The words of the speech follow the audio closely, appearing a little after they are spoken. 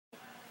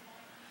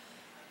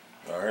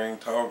I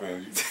ain't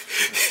talking.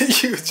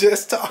 You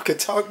just talking.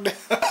 Talk now.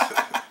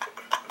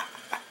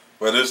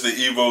 But it's the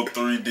EVO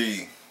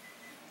 3D.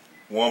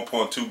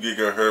 1.2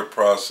 gigahertz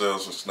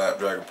processor,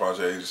 Snapdragon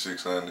Processor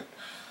 8600.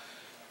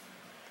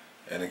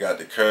 And it got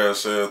the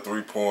Carousel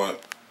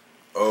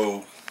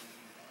 3.0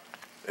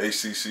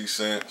 HTC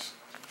Sense.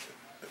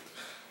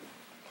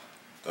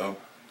 Don't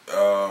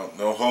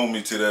hold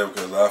me to that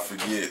because I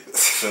forget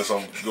since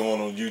I'm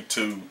going on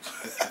YouTube.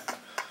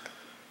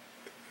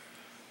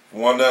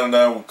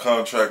 $199 with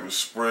contract with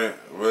Sprint.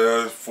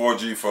 Well, it's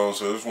 4G phone,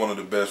 so it's one of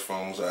the best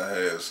phones I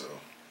had. So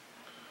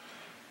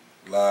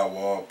live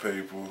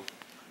wallpaper,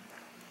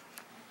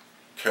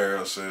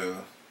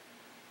 Carousel.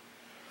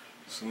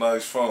 It's a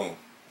nice phone.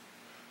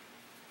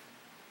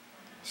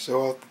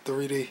 Show off the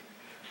 3D.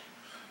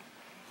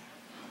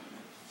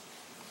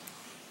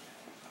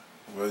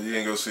 Well, you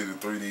ain't gonna see the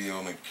 3D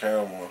on the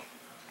camera,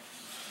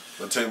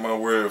 but take my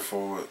word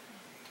for it,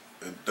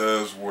 it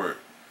does work.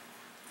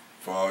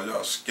 For all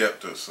y'all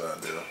skeptics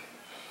out there,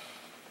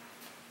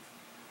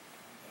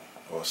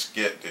 or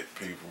skeptic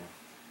people.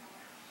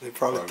 They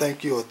probably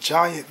think you're a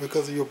giant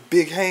because of your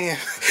big hand.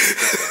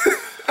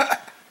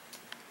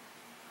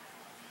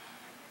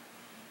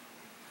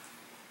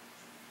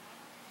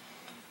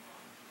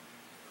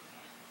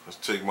 Let's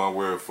take my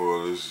word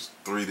for it, this is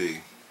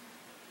 3D.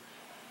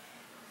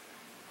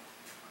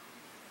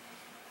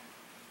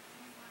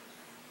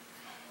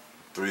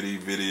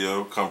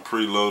 Video, come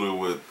preloaded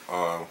with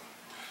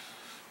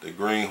the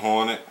Green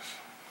Hornet.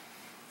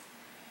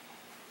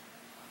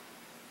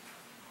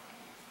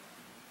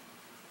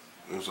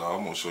 I'm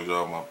gonna show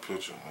y'all my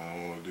picture. I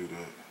don't want to do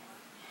that.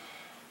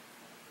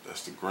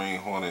 That's the Green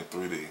Hornet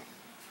 3D.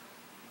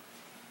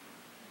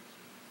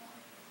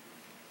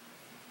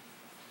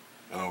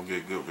 I don't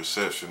get good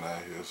reception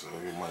out here, so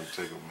it might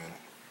take a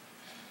minute.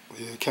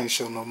 Yeah, you can't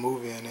show no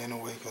movie in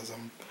anyway because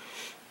I'm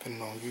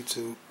putting on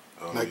YouTube.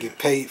 Oh, and I get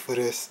paid for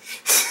this.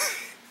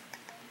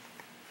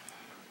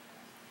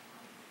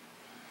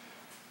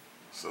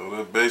 So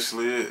that's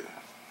basically it.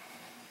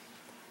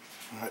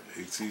 Right.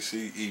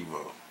 HTC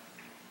EVO.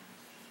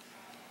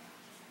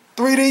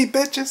 3D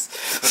bitches.